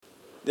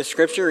The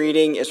scripture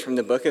reading is from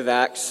the book of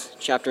Acts,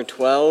 chapter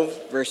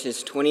 12,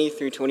 verses 20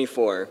 through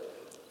 24.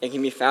 It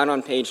can be found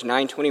on page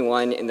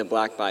 921 in the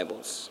Black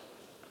Bibles.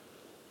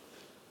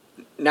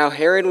 Now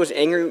Herod was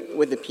angry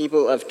with the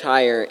people of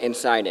Tyre and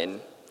Sidon,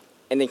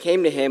 and they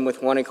came to him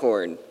with one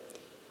accord.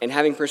 And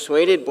having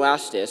persuaded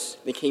Blastus,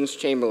 the king's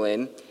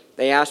chamberlain,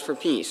 they asked for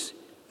peace,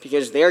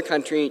 because their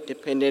country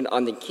depended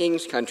on the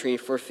king's country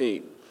for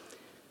food.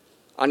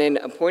 On an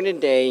appointed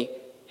day,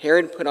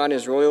 Herod put on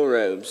his royal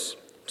robes,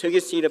 took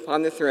his seat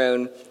upon the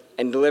throne,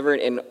 and delivered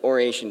an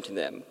oration to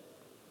them.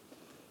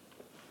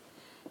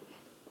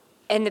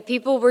 And the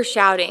people were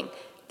shouting,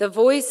 "The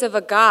voice of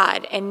a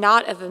God and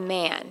not of a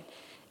man."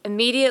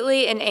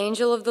 Immediately an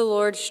angel of the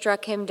Lord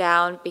struck him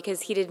down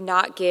because he did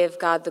not give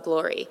God the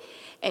glory,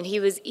 and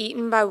he was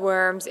eaten by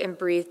worms and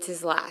breathed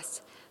his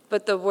last.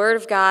 But the word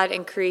of God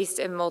increased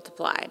and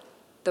multiplied.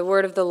 The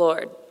word of the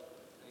Lord.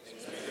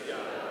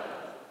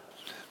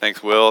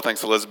 Thanks, Will.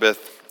 Thanks,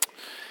 Elizabeth.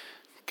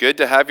 Good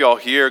to have you all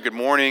here. Good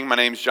morning. My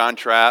name is John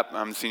Trapp.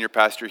 I'm the senior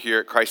pastor here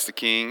at Christ the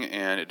King,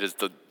 and it is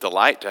the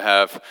delight to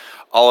have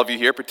all of you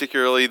here,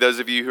 particularly those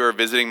of you who are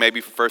visiting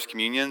maybe for First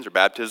Communions or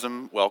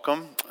baptism.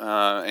 Welcome.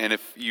 And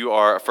if you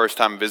are a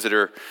first-time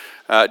visitor,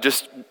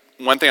 just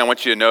one thing I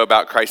want you to know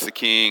about Christ the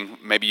King.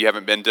 Maybe you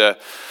haven't been to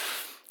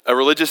a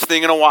religious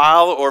thing in a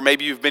while, or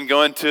maybe you've been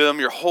going to them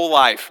your whole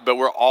life, but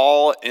we're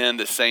all in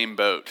the same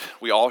boat.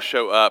 We all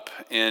show up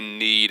in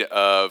need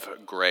of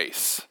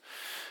grace.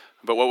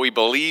 But what we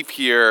believe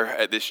here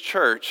at this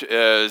church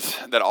is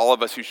that all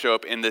of us who show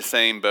up in the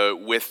same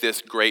boat with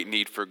this great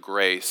need for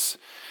grace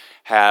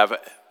have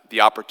the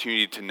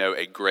opportunity to know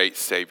a great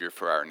Savior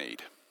for our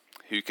need,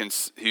 who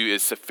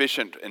is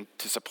sufficient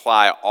to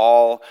supply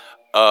all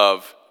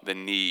of the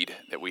need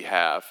that we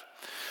have.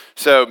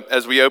 So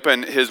as we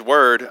open His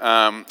Word,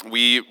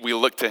 we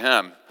look to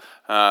Him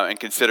and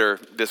consider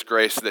this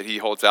grace that He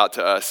holds out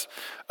to us.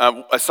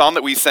 A song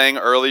that we sang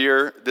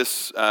earlier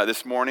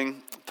this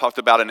morning talked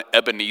about an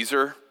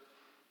Ebenezer.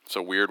 It's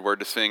a weird word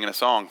to sing in a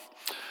song.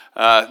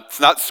 It's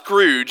not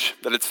Scrooge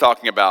that it's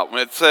talking about.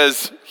 When it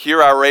says,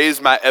 "Here I raise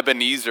my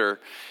Ebenezer,"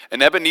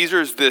 an Ebenezer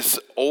is this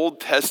Old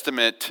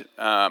Testament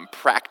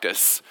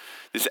practice,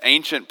 this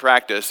ancient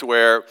practice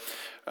where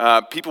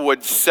people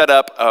would set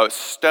up a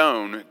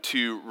stone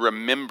to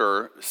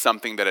remember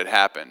something that had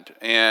happened.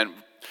 And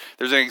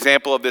there's an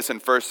example of this in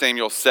 1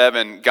 Samuel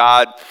 7.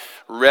 God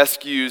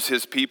rescues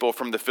His people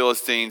from the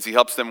Philistines. He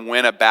helps them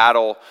win a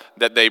battle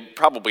that they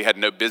probably had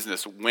no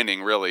business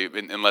winning, really,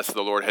 unless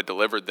the Lord had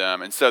delivered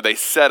them. And so they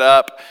set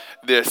up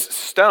this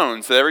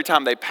stone, so every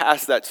time they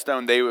passed that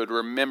stone, they would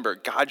remember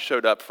God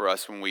showed up for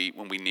us when we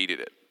needed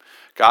it.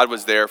 God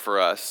was there for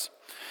us.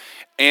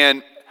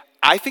 And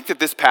I think that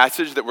this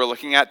passage that we're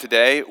looking at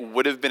today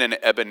would have been an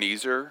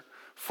Ebenezer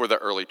for the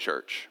early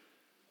church.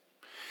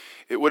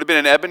 It would have been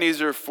an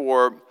Ebenezer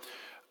for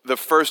the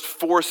first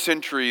 4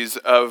 centuries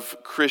of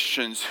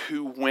Christians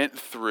who went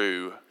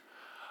through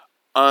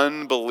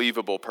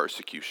unbelievable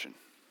persecution.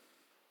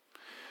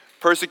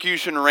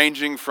 Persecution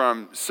ranging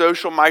from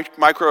social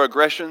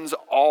microaggressions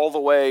all the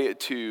way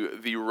to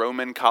the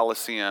Roman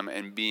Colosseum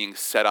and being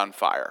set on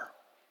fire.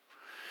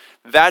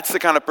 That's the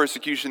kind of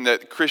persecution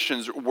that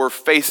Christians were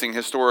facing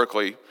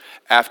historically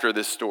after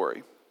this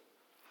story.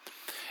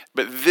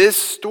 But this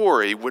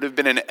story would have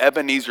been an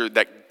Ebenezer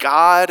that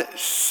God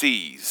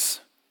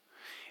sees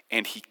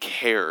and He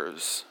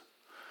cares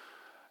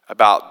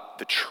about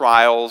the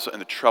trials and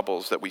the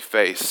troubles that we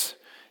face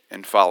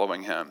in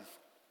following Him.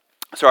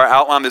 So our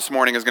outline this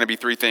morning is going to be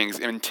 3 things: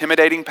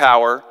 intimidating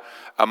power,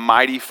 a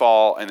mighty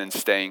fall, and then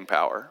staying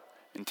power.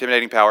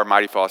 Intimidating power,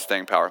 mighty fall,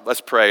 staying power.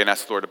 Let's pray and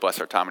ask the Lord to bless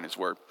our time in His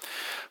Word.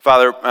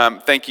 Father,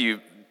 thank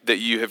you that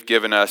you have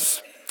given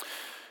us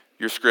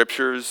your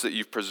scriptures, that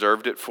you've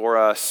preserved it for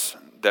us,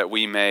 that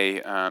we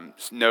may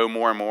know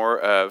more and more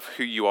of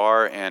who you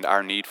are and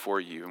our need for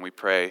you. And we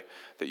pray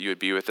that you would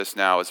be with us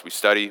now as we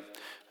study,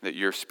 that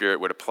your Spirit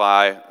would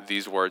apply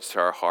these words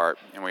to our heart.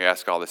 And we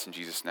ask all this in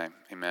Jesus' name.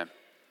 Amen.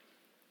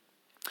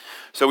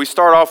 So we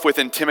start off with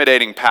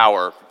intimidating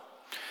power.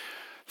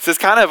 This is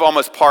kind of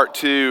almost part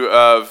 2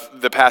 of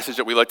the passage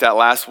that we looked at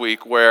last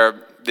week,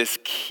 where this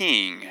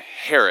king,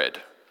 Herod,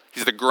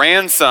 he's the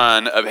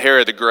grandson of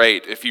Herod the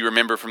Great, if you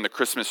remember from the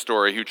Christmas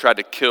story, who tried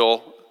to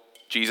kill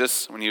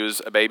Jesus when he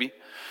was a baby.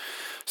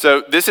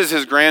 So this is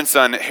his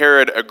grandson,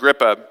 Herod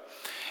Agrippa,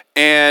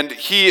 and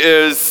he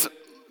is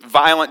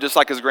violent just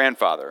like his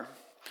grandfather.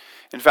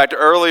 In fact,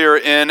 earlier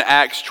in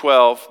Acts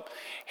 12,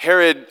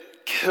 Herod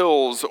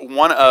kills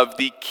one of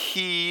the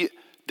key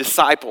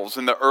disciples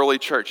in the early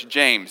church,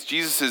 James.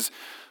 Jesus'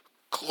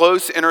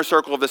 close inner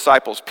circle of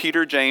disciples,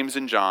 Peter, James,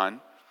 and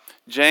John.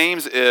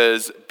 James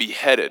is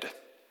beheaded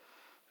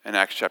in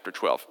Acts chapter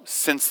 12,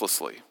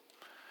 senselessly.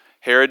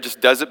 Herod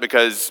just does it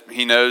because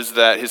he knows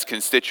that his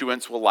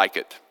constituents will like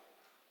it.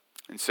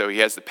 And so he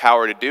has the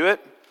power to do it,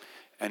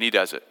 and he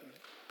does it.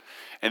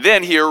 And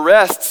then he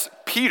arrests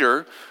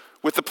Peter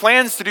with the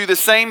plans to do the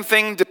same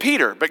thing to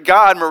Peter. But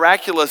God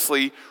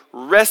miraculously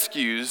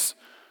rescues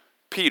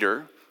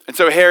Peter. And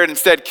so Herod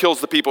instead kills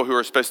the people who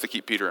are supposed to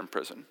keep Peter in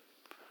prison.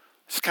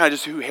 This is kind of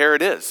just who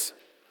Herod is.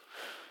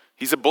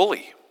 He's a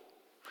bully.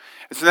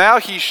 And so now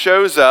he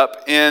shows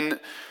up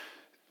in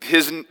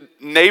his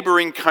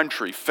neighboring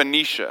country,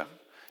 Phoenicia,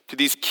 to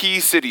these key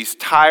cities,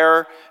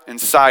 Tyre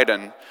and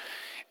Sidon.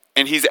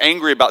 And he's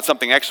angry about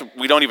something. Actually,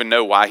 we don't even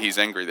know why he's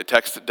angry. The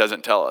text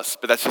doesn't tell us.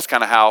 But that's just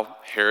kind of how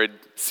Herod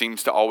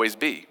seems to always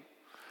be.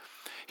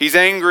 He's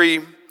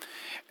angry,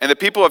 and the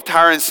people of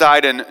Tyre and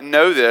Sidon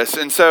know this.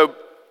 And so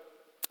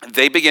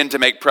they begin to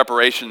make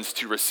preparations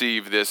to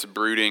receive this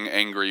brooding,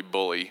 angry,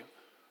 bully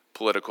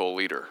political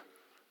leader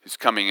who's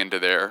coming into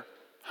their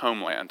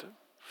homeland.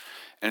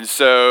 And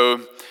so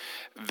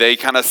they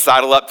kind of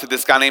sidle up to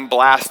this guy named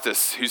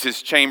Blastus, who's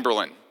his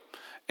chamberlain.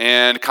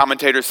 And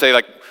commentators say,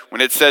 like, when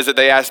it says that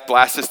they asked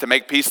Blastus to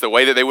make peace, the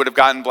way that they would have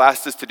gotten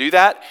Blastus to do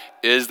that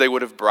is they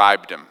would have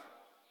bribed him.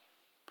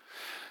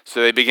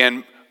 So they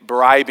began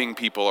bribing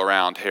people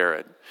around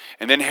Herod.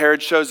 And then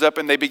Herod shows up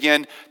and they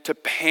begin to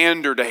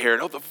pander to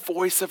Herod. Oh, the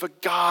voice of a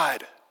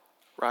god,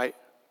 right?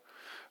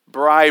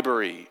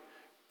 Bribery,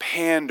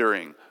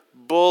 pandering,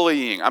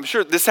 bullying. I'm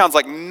sure this sounds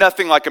like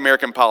nothing like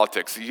American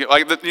politics.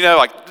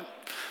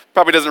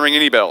 Probably doesn't ring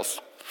any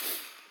bells.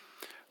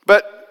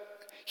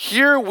 But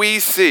here we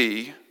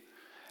see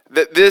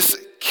that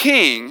this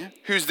king,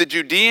 who's the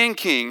Judean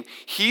king,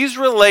 he's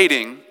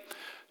relating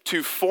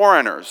to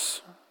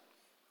foreigners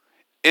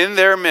in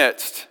their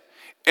midst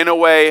in a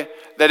way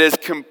that is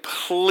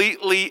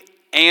completely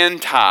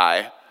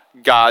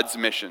anti-God's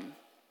mission.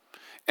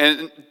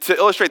 And to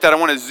illustrate that, I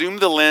want to zoom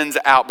the lens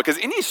out, because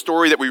any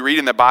story that we read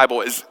in the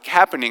Bible is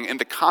happening in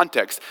the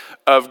context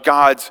of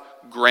God's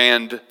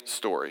grand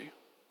story,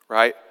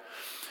 right?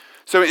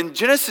 So in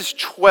Genesis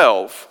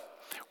 12,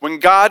 when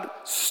God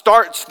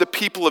starts the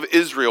people of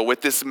Israel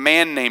with this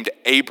man named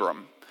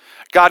Abram,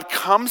 God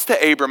comes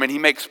to Abram and he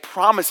makes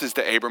promises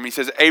to Abram. He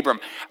says, Abram,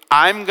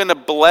 I'm going to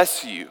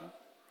bless you.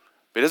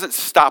 But it doesn't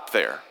stop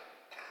there.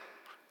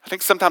 I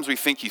think sometimes we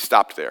think he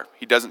stopped there.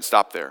 He doesn't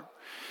stop there.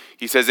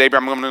 He says,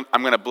 Abram,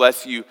 I'm going to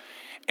bless you,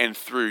 and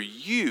through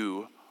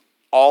you,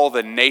 all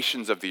the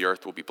nations of the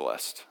earth will be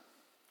blessed.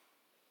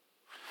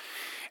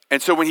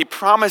 And so when he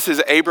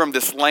promises Abram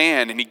this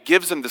land and he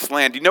gives him this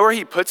land, do you know where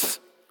he puts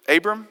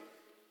Abram?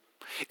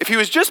 If he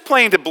was just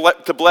planning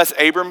to bless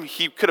Abram,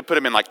 he could have put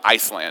him in like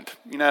Iceland.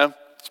 You know,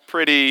 it's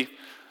pretty,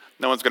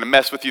 no one's going to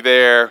mess with you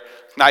there.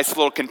 Nice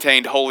little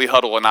contained holy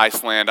huddle in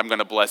Iceland. I'm going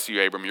to bless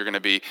you, Abram. You're going to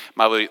be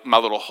my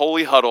little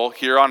holy huddle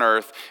here on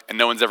earth, and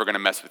no one's ever going to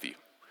mess with you.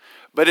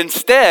 But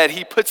instead,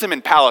 he puts him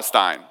in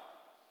Palestine,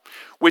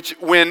 which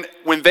when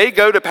they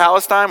go to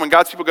Palestine, when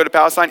God's people go to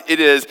Palestine, it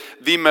is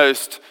the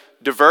most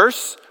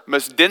diverse,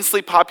 most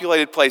densely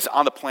populated place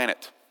on the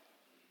planet.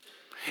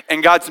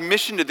 And God's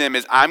mission to them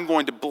is, I'm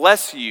going to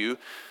bless you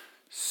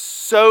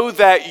so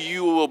that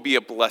you will be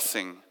a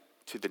blessing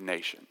to the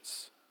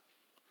nations.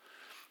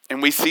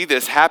 And we see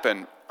this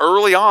happen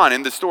early on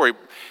in the story.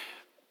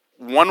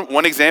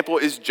 One example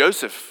is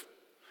Joseph.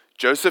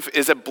 Joseph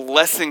is a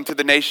blessing to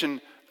the nation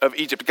of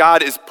Egypt.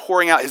 God is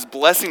pouring out his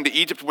blessing to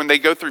Egypt when they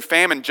go through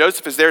famine.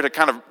 Joseph is there to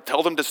kind of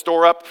tell them to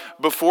store up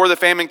before the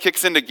famine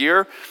kicks into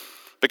gear,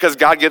 because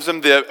God gives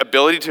them the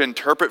ability to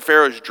interpret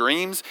Pharaoh's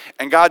dreams,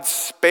 and God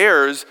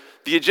spares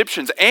the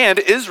Egyptians and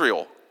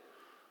Israel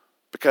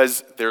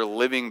because they're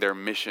living their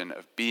mission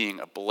of being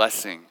a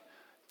blessing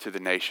to the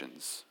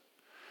nations.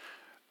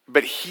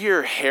 But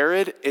here,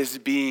 Herod is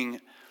being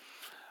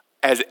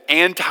as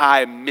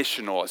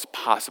anti-missional as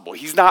possible.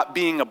 He's not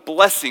being a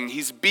blessing,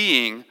 he's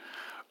being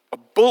a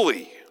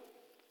bully.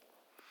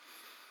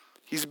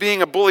 He's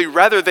being a bully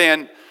rather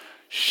than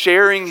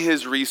sharing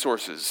his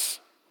resources.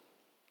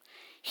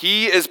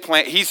 He's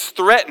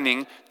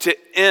threatening to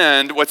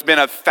end what's been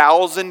a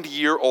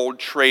 1,000-year-old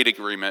trade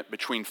agreement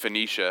between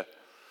Phoenicia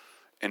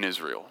and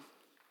Israel.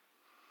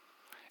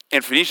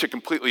 And Phoenicia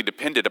completely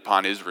depended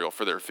upon Israel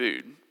for their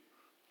food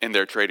in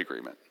their trade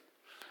agreement.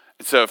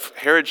 And so if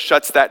Herod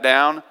shuts that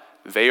down,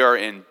 they are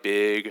in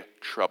big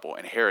trouble,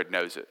 and Herod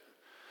knows it.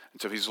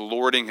 And so he's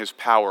lording his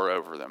power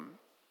over them,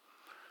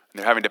 and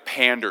they're having to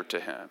pander to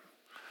him.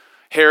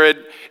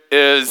 Herod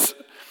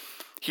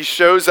he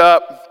shows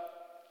up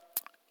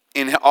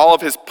in all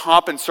of his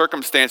pomp and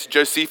circumstance.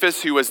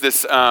 Josephus, who was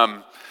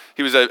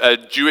he was a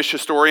Jewish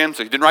historian,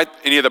 so he didn't write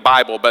any of the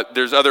Bible, but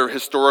there's other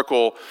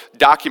historical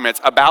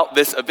documents about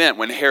this event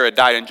when Herod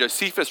died. And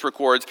Josephus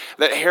records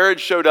that Herod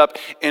showed up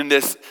in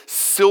this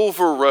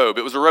silver robe.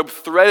 It was a robe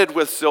threaded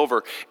with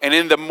silver. And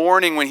in the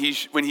morning when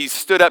he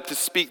stood up to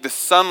speak, the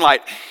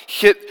sunlight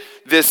hit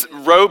this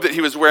robe that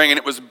he was wearing, and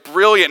it was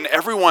brilliant. And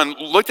everyone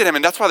looked at him,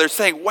 and that's why they're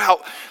saying,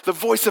 wow, the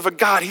voice of a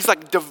god. He's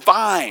like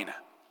divine.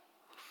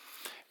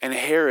 And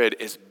Herod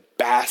is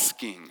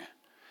basking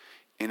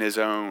in his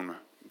own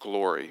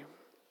glory.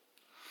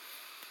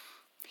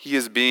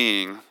 He's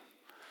being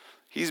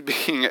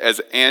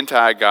as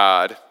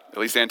anti-God, at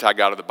least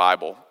anti-God of the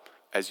Bible,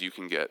 as you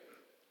can get.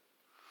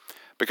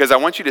 Because I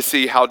want you to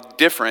see how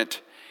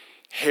different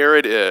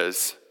Herod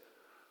is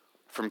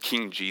from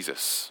King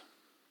Jesus.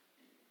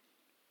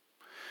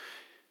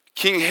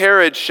 King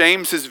Herod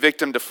shames his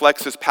victim to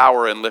flex his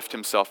power and lift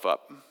himself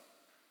up.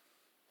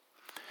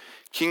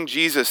 King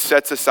Jesus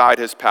sets aside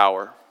his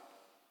power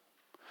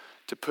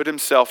to put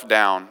himself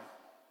down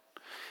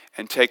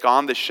and take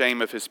on the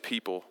shame of his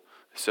people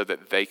so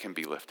that they can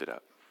be lifted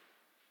up.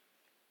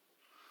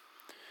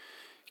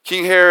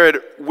 King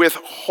Herod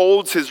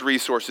withholds his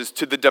resources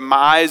to the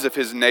demise of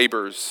his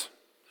neighbors.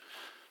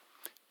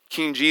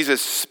 King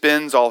Jesus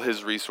spends all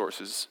his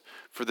resources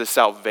for the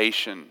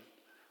salvation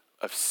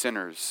of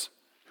sinners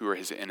who are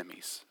his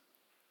enemies.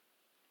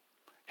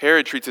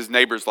 Herod treats his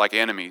neighbors like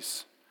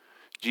enemies.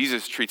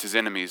 Jesus treats his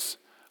enemies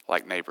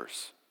like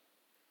neighbors.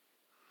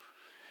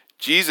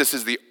 Jesus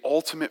is the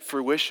ultimate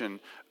fruition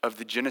of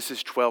the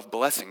Genesis 12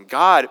 blessing.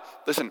 God,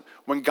 listen,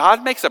 when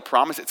God makes a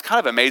promise, it's kind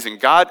of amazing.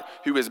 God,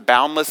 who is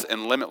boundless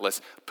and limitless,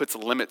 puts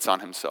limits on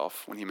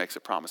himself when he makes a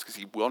promise because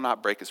he will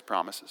not break his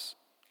promises.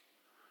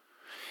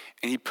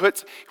 And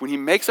when he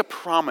makes a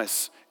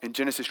promise in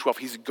Genesis 12,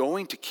 he's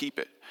going to keep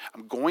it.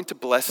 I'm going to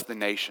bless the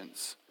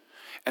nations.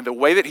 And the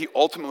way that he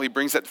ultimately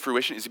brings that to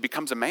fruition is he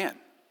becomes a man.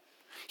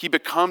 He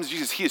becomes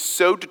Jesus. He is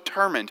so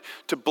determined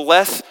to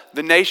bless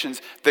the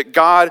nations that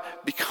God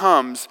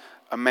becomes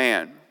a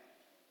man.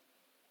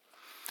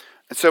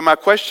 And so my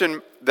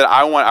question that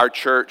I want our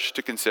church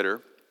to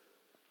consider,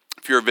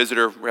 if you're a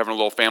visitor, we're having a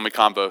little family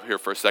convo here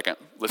for a second.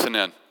 Listen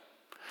in.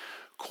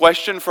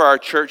 Question for our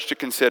church to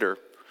consider.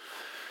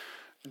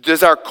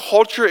 Does our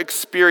culture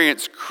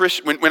experience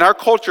when our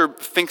culture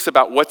thinks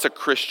about what's a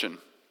Christian,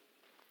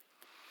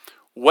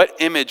 what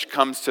image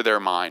comes to their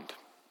mind?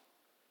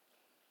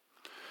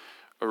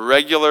 A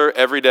regular,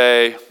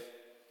 everyday,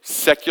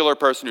 secular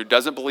person who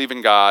doesn't believe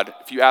in God,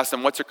 if you ask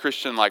them what's a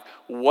Christian like,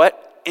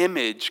 what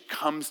image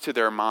comes to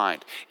their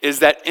mind? Is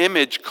that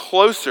image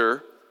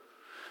closer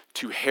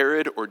to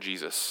Herod or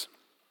Jesus?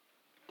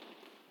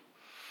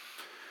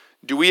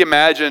 Do we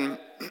imagine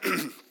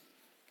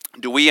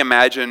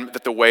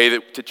that the way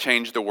to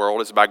change the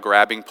world is by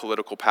grabbing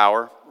political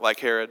power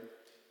like Herod?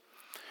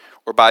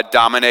 Or by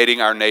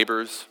dominating our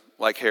neighbors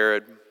like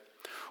Herod?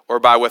 Or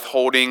by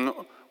withholding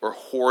or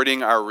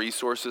hoarding our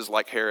resources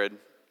like Herod?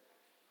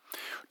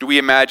 Do we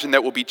imagine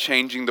that we'll be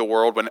changing the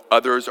world when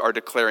others are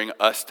declaring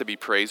us to be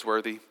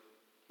praiseworthy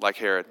like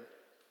Herod?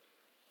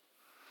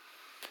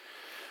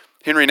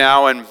 Henry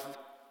Nouwen,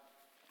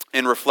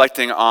 in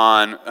reflecting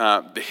on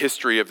the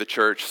history of the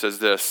church, says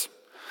this: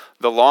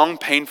 the long,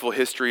 painful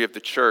history of the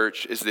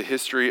church is the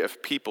history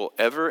of people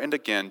ever and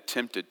again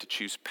tempted to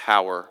choose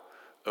power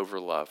over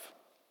love,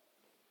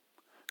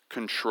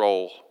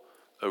 control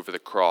over the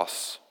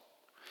cross,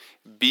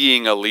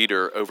 being a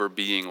leader over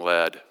being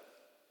led.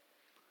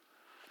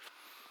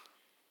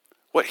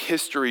 What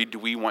history do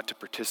we want to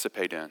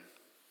participate in?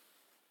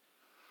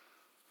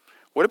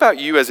 What about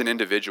you as an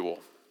individual?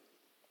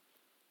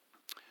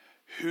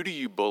 Who do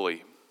you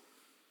bully?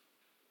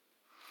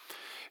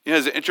 You know,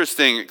 it's an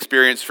interesting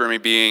experience for me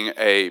being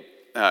a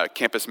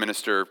campus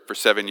minister for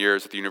 7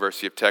 years at the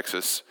University of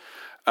Texas.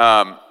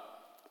 One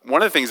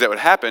of the things that would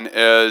happen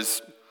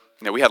is,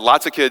 we had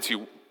lots of kids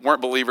who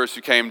weren't believers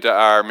who came to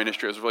our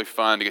ministry. It was really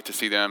fun to get to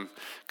see them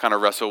kind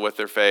of wrestle with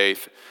their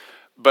faith.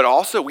 But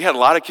also, we had a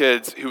lot of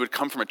kids who would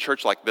come from a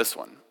church like this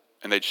one,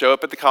 and they'd show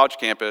up at the college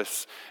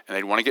campus, and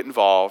they'd want to get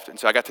involved. And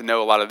so I got to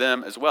know a lot of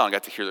them as well. I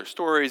got to hear their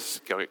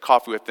stories, go get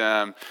coffee with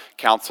them,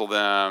 counsel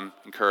them,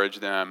 encourage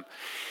them.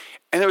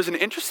 And there was an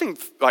interesting,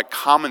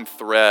 common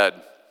thread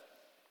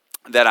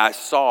that I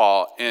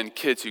saw in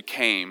kids who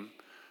came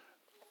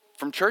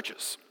from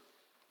churches,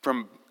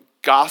 from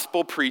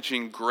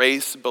gospel-preaching,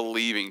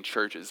 grace-believing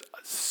churches.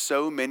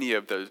 So many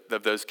of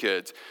those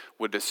kids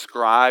would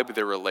describe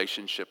their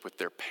relationship with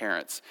their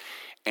parents,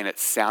 and it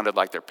sounded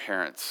like their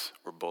parents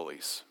were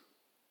bullies.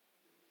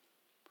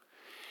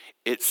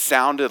 It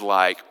sounded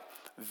like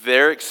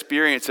their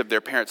experience of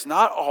their parents,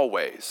 not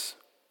always,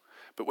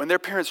 but when their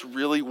parents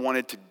really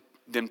wanted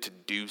them to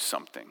do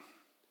something,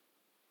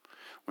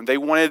 when they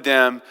wanted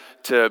them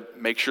to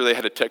make sure they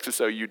had a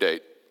Texas OU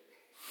date,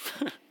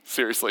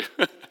 seriously,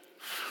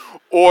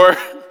 or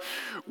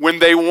when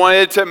they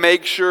wanted to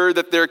make sure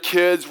that their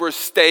kids were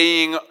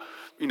staying,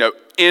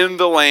 in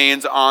the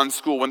lanes on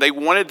school, when they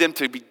wanted them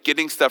to be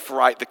getting stuff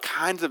right, the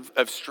kinds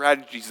of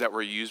strategies that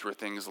were used were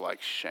things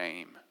like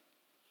shame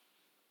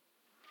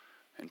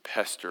and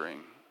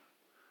pestering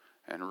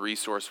and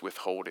resource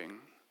withholding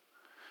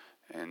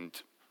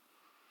and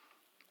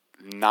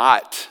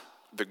not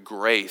the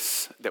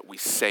grace that we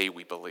say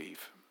we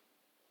believe.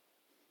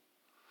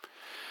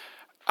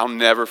 I'll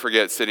never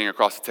forget sitting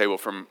across the table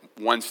from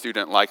one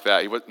student like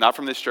that. He was not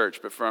from this church,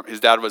 but his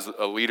dad was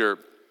a leader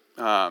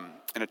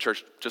in a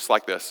church just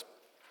like this,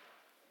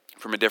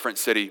 from a different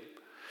city.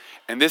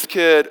 And this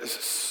kid is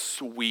a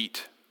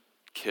sweet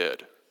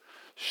kid,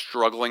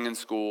 struggling in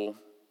school.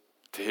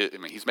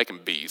 He's making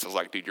B's. I was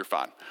like, dude, you're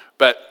fine.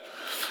 But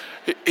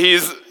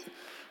he's,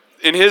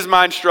 in his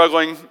mind,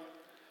 struggling,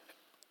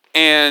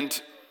 and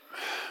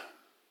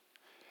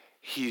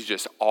he's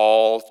just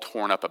all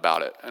torn up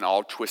about it and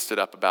all twisted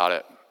up about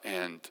it.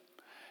 And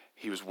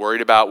he was worried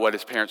about what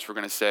his parents were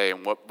going to say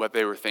and what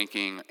they were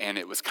thinking. And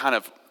it was kind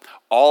of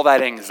all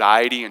that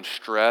anxiety and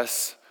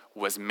stress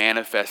was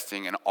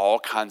manifesting in all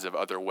kinds of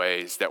other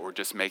ways that were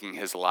just making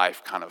his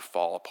life kind of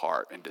fall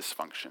apart and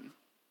dysfunction.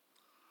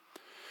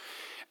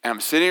 And I'm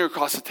sitting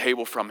across the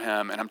table from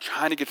him, and I'm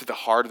trying to get to the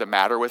heart of the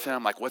matter with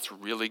him, like, what's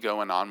really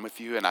going on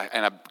with you? And I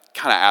kind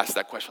of asked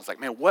that question. I was like,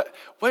 man, what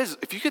is,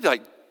 if you could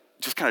like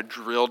just kind of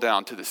drill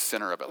down to the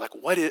center of it, like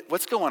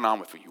what's going on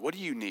with you? What do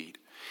you need?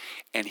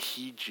 And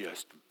he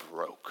just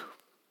broke.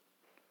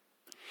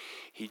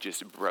 He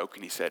just broke,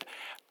 and he said,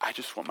 I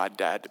just want my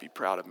dad to be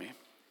proud of me.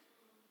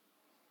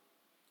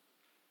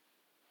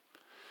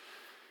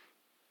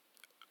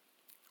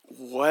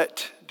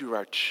 What do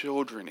our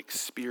children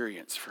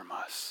experience from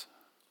us?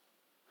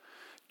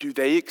 Do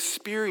they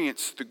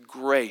experience the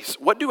grace?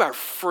 What do our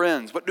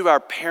friends, what do our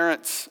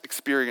parents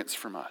experience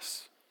from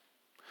us?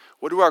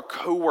 What do our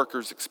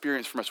coworkers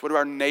experience from us? What do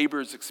our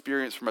neighbors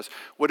experience from us?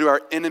 What do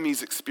our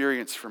enemies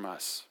experience from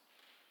us?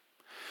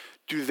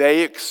 Do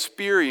they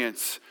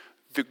experience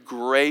the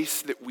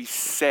grace that we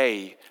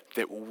say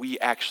that we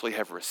actually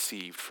have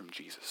received from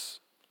Jesus?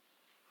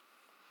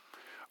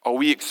 Are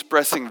we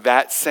expressing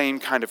that same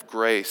kind of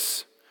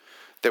grace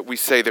that we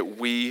say that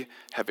we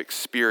have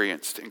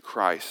experienced in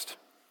Christ?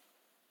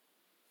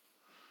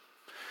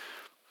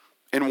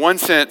 In one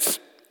sense,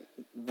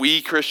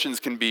 we Christians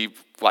can be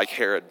like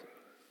Herod.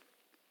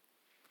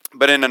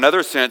 But in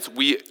another sense,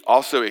 we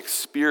also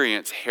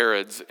experience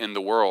Herods in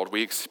the world.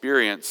 We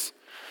experience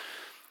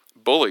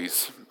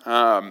bullies,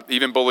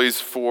 even bullies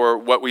for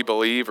what we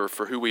believe or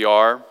for who we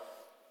are.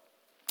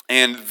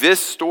 And this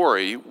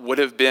story would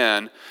have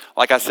been,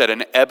 like I said,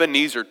 an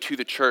Ebenezer to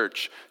the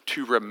church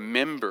to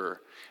remember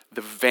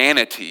the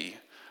vanity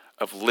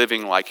of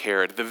living like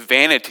Herod, the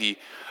vanity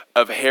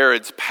of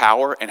Herod's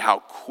power and how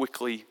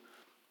quickly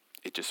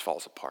it just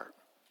falls apart.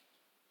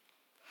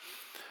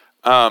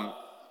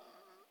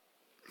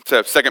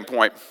 So second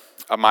point,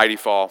 a mighty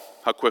fall,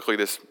 how quickly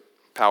this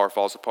power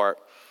falls apart.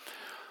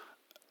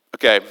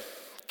 Okay,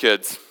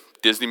 kids,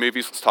 Disney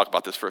movies, let's talk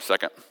about this for a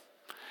second.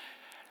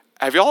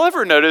 Have y'all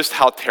ever noticed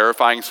how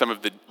terrifying some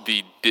of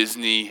the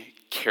Disney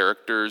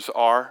characters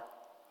are?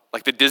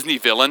 Like the Disney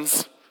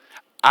villains?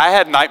 I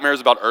had nightmares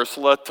about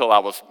Ursula till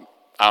I'm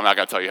not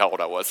going to tell you how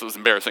old I was. It was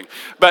embarrassing.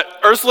 But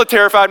Ursula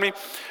terrified me.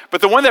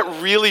 But the one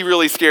that really,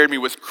 really scared me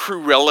was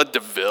Cruella de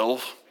Vil,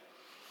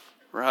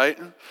 right?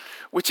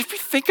 Which if you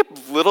think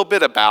a little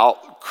bit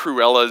about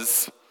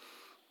Cruella's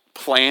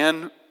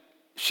plan,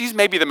 she's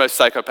maybe the most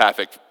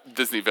psychopathic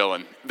Disney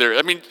villain there.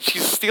 I mean,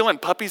 she's stealing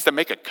puppies to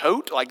make a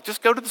coat. Like,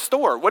 just go to the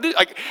store.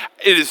 It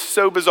is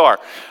so bizarre.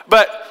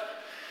 But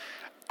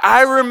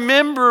I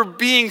remember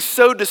being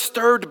so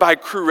disturbed by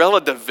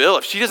Cruella de Vil.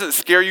 If she doesn't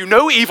scare you,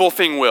 no evil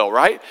thing will,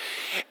 right?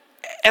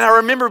 And I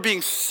remember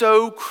being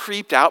so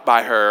creeped out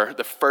by her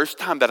the first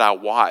time that I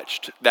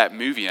watched that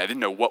movie. And I didn't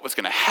know what was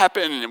going to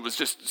happen, and it was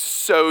just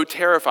so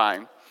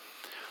terrifying.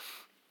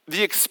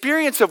 The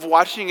experience of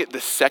watching it the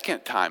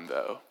second time,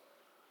 though,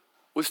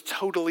 was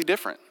totally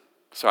different.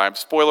 Sorry,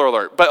 spoiler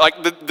alert. But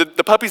like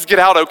the puppies get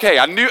out okay.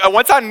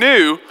 Once I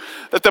knew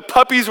that the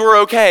puppies were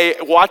okay,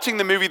 watching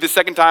the movie the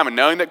second time and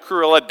knowing that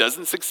Cruella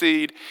doesn't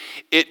succeed,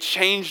 it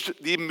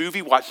changed the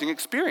movie watching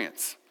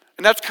experience.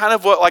 And that's kind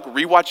of what like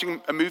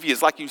rewatching a movie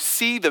is like. You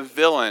see that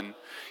villain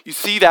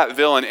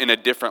in a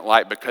different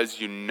light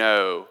because you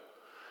know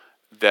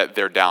that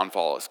their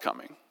downfall is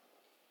coming.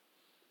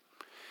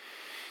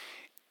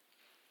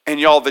 And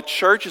y'all, the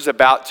church is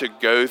about to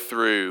go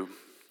through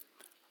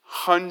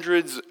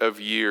hundreds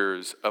of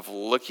years of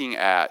looking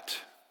at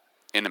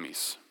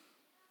enemies.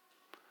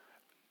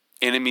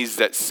 Enemies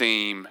that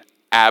seem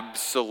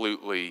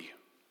absolutely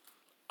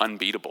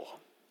unbeatable.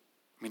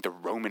 I mean, the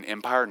Roman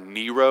Empire,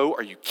 Nero,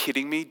 are you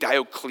kidding me?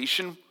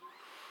 Diocletian,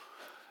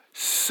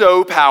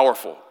 so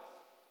powerful.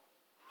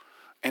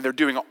 And they're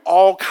doing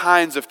all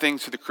kinds of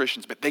things to the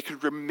Christians, but they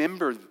could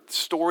remember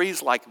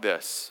stories like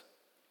this.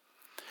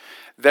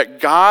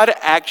 That God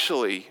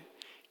actually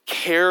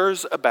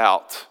cares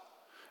about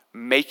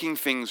making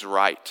things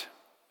right.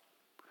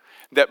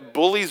 That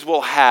bullies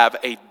will have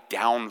a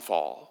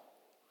downfall.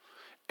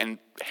 And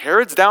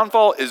Herod's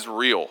downfall is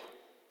real.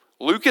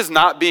 Luke is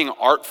not being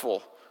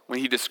artful when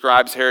he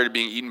describes Herod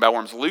being eaten by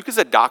worms. Luke is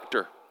a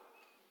doctor.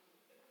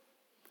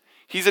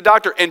 He's a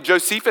doctor. And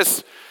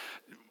Josephus,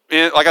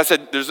 like I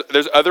said,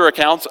 there's other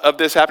accounts of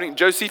this happening.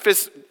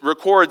 Josephus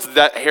records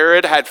that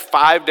Herod had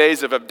 5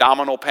 days of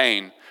abdominal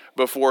pain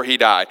before he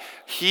died.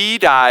 He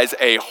dies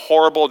a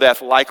horrible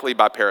death, likely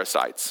by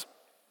parasites.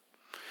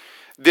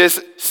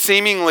 This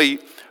seemingly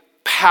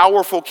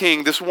powerful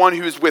king, this one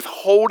who is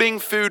withholding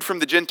food from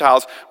the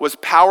Gentiles, was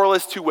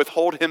powerless to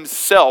withhold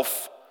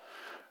himself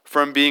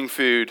from being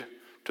food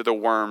to the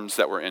worms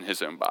that were in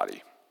his own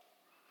body.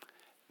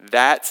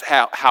 That's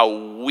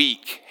how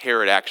weak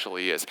Herod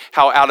actually is,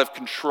 how out of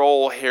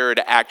control Herod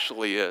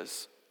actually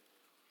is.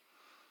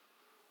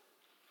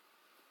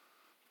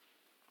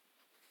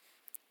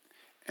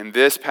 And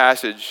this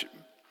passage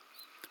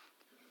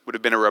would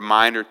have been a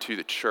reminder to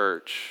the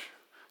church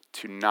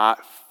to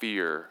not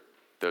fear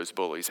those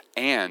bullies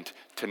and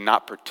to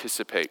not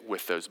participate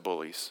with those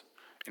bullies.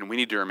 And we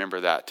need to remember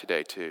that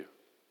today too.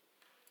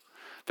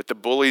 that the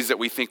bullies that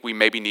we think we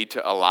maybe need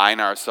to align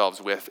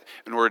ourselves with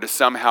in order to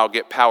somehow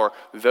get power,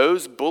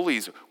 those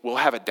bullies will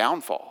have a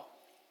downfall.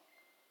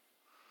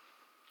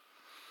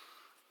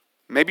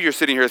 Maybe you're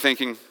sitting here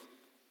thinking,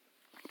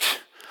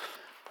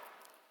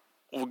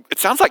 well, it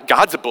sounds like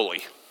God's a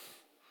bully.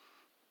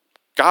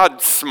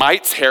 God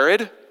smites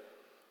Herod.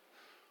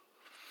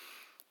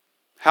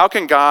 How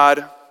can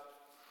God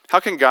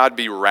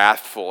be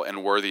wrathful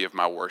and worthy of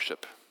my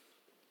worship?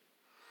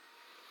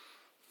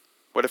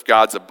 What if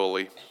God's a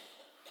bully?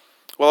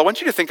 Well, I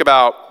want you to think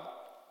about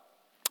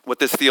what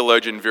this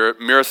theologian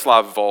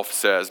Miroslav Volf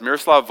says.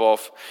 Miroslav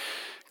Volf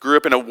grew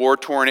up in a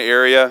war-torn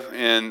area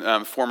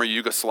in former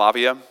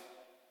Yugoslavia.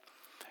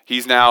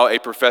 He's now a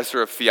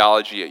professor of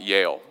theology at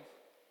Yale.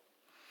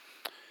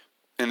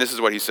 And this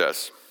is what he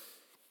says.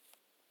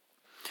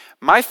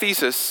 My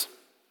thesis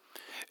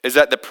is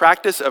that the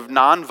practice of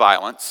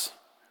nonviolence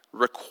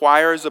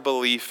requires a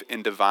belief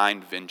in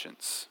divine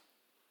vengeance.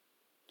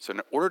 So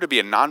in order to be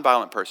a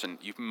nonviolent person,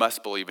 you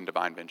must believe in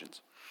divine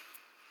vengeance.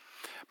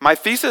 My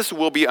thesis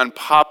will be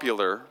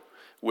unpopular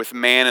with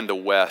man in the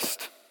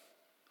West,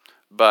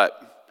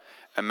 but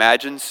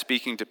imagine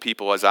speaking to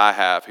people as I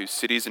have, whose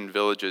cities and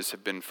villages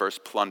have been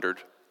first plundered,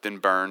 then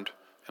burned,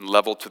 and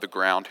leveled to the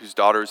ground, whose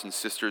daughters and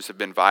sisters have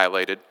been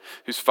violated,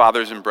 whose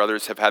fathers and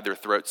brothers have had their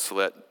throats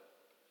slit.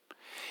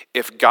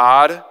 If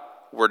God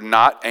were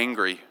not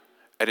angry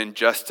at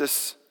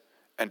injustice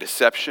and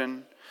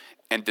deception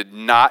and did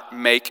not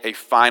make a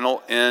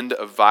final end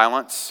of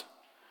violence,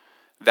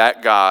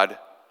 that God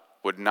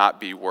would not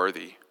be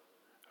worthy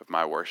of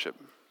my worship.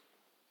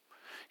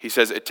 He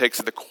says it takes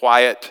the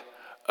quiet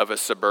of a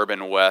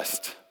suburban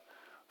West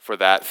for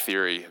that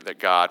theory that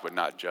God would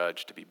not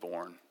judge to be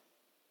born.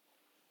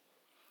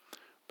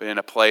 But in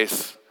a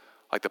place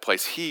like the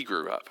place he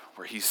grew up,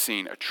 where he's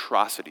seen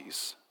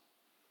atrocities,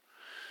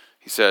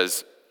 he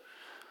says,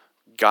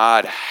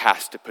 God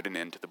has to put an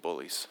end to the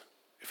bullies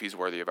if he's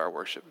worthy of our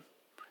worship.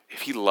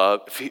 If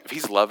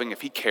he's loving,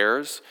 if he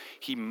cares,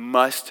 he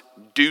must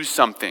do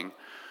something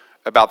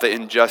about the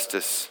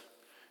injustice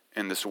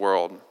in this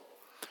world.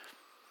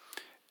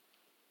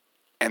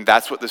 And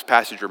that's what this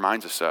passage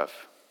reminds us of.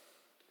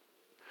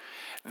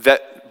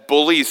 That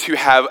bullies who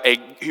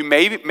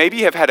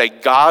maybe have had a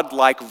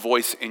God-like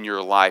voice in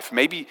your life,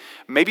 maybe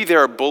there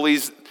are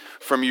bullies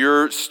from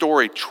your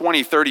story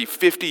 20, 30,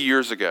 50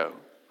 years ago,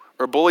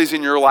 or bullies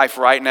in your life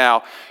right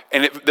now,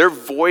 and their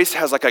voice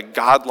has like a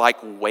God-like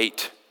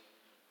weight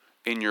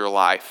in your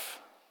life.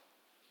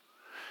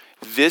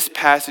 This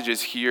passage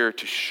is here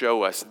to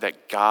show us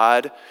that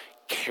God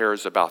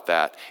cares about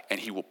that, and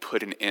he will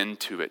put an end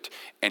to it,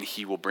 and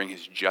he will bring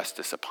his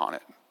justice upon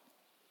it.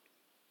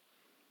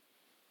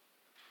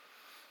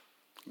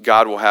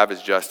 God will have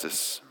his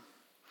justice.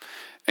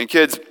 And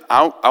kids,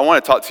 I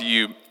want to talk to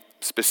you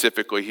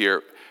specifically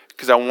here,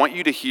 because I want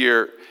you to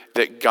hear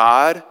that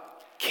God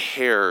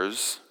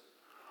cares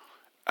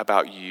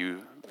about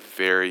you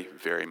very,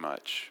 very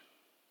much.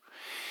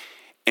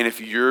 And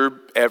if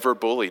you're ever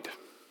bullied,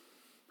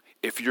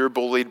 if you're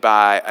bullied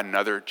by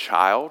another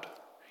child,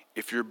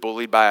 if you're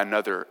bullied by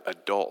another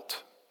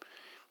adult,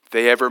 if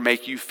they ever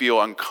make you feel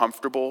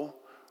uncomfortable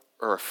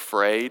or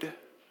afraid,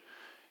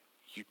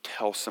 you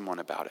tell someone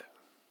about it,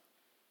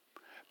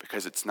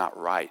 because it's not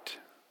right.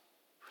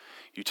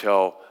 You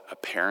tell a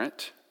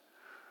parent,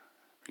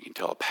 you can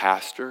tell a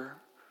pastor,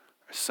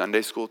 a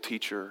Sunday school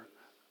teacher,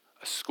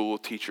 a school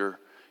teacher.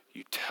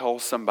 You tell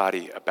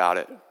somebody about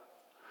it,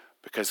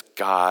 because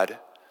God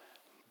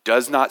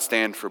does not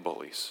stand for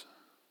bullies.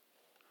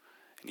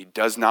 And he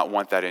does not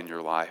want that in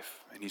your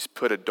life. And he's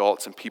put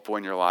adults and people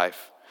in your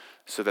life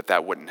so that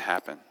that wouldn't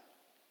happen.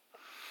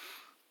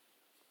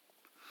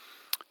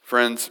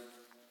 Friends,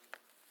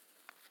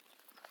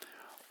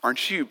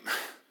 aren't you...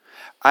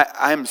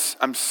 I'm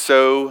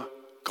so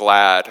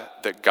glad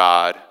that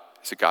God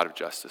is a God of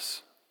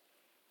justice.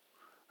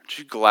 Aren't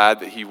you glad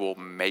that he will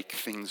make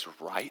things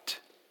right?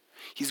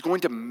 He's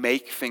going to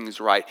make things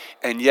right.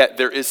 And yet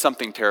there is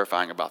something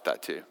terrifying about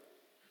that too.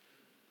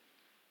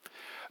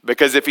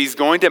 Because if he's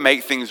going to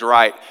make things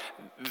right,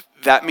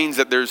 that means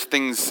that there's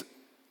things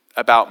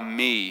about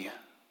me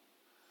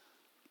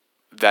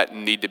that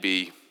need to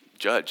be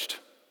judged.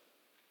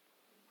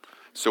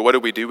 So what do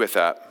we do with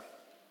that?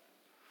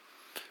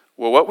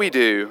 Well, what we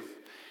do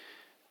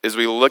is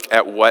we look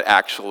at what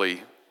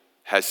actually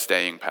has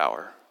staying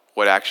power,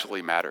 what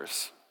actually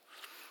matters.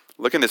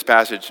 Look in this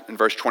passage in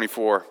verse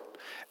 24.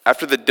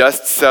 After the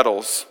dust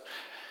settles,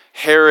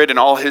 Herod and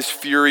all his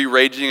fury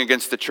raging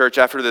against the church,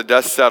 after the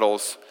dust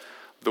settles,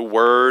 the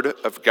word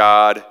of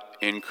God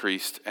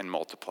increased and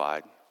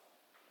multiplied.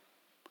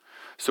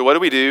 So what do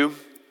we do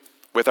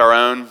with our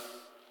own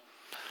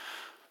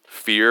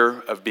fear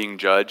of being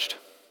judged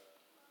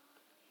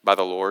by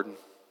the Lord,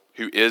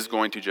 who is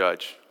going to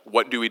judge?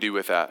 What do we do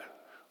with that?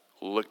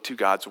 Look to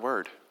God's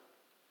word.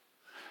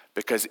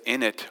 Because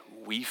in it,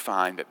 we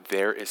find that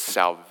there is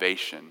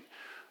salvation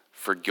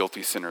for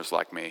guilty sinners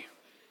like me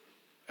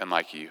and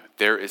like you.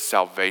 There is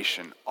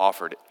salvation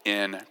offered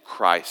in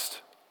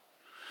Christ.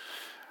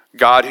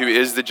 God, who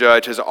is the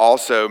judge, has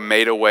also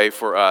made a way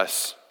for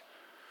us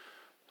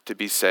to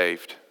be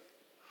saved.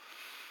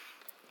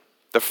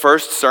 The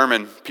first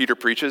sermon Peter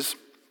preaches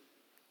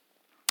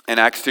in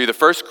Acts 2, the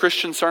first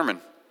Christian sermon,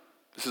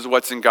 this is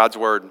what's in God's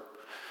word.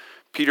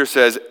 Peter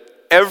says,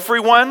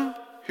 everyone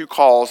who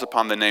calls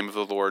upon the name of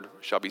the Lord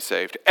shall be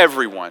saved.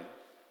 Everyone.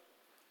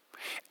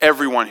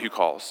 Everyone who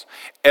calls.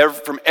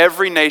 From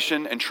every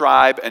nation and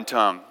tribe and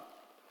tongue.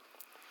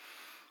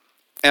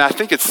 And I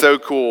think it's so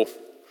cool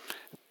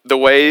the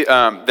way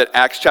that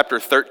Acts chapter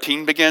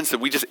 13 begins. So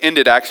we just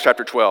ended Acts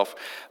chapter 12.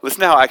 Listen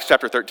to how Acts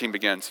chapter 13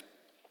 begins.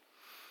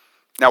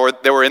 Now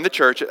they were in the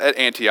church at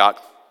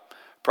Antioch,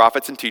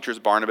 prophets and teachers,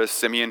 Barnabas,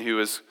 Simeon, who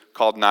is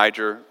called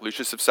Niger,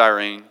 Lucius of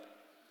Cyrene,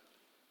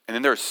 and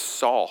then there's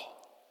Saul,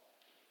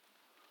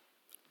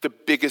 the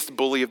biggest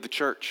bully of the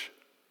church.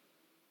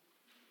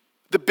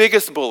 The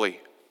biggest bully.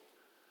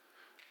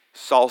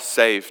 Saul's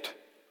saved.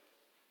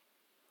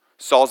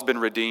 Saul's been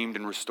redeemed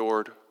and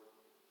restored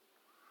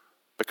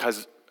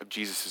because of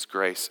Jesus'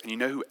 grace. And you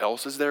know who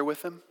else is there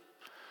with him?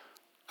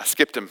 I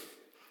skipped him.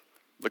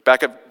 Look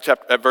back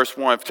at verse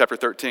 1 of chapter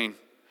 13.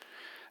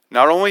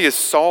 Not only is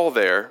Saul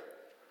there,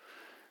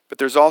 but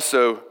there's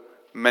also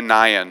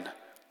Manaen,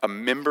 a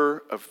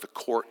member of the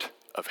court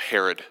of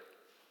Herod.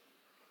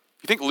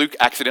 You think Luke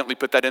accidentally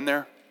put that in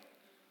there?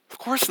 Of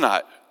course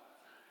not.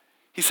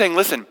 He's saying,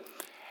 listen,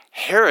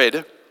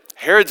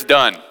 Herod's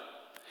done.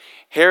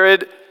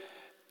 Herod,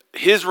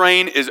 his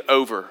reign is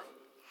over.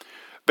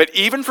 But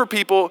even for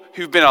people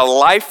who've been a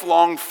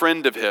lifelong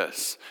friend of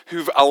his,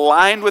 who've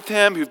aligned with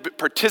him, who've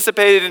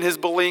participated in his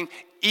bullying,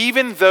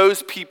 even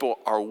those people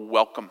are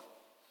welcome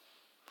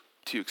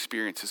to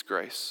experience his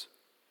grace.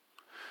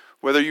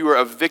 Whether you are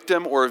a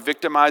victim or a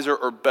victimizer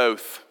or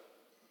both,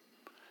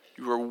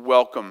 you are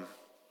welcome.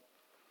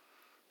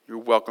 You're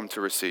welcome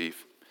to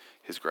receive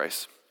his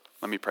grace.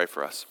 Let me pray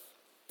for us.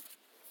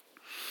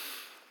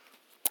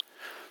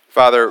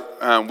 Father,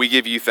 we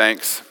give you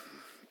thanks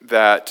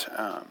that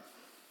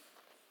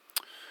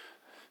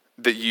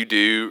you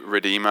do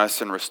redeem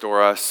us and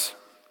restore us.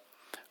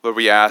 Lord,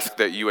 we ask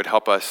that you would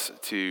help us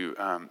to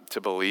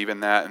believe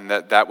in that, and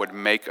that would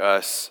make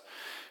us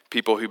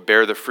people who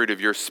bear the fruit of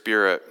your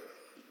Spirit,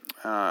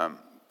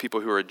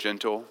 people who are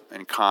gentle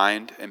and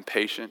kind and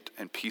patient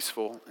and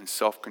peaceful and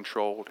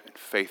self-controlled and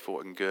faithful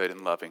and good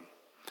and loving.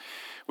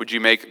 Would you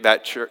make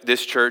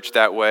this church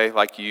that way,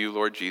 like you,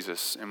 Lord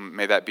Jesus? And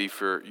may that be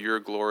for your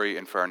glory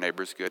and for our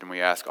neighbors' good. And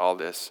we ask all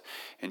this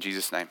in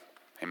Jesus' name.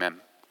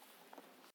 Amen.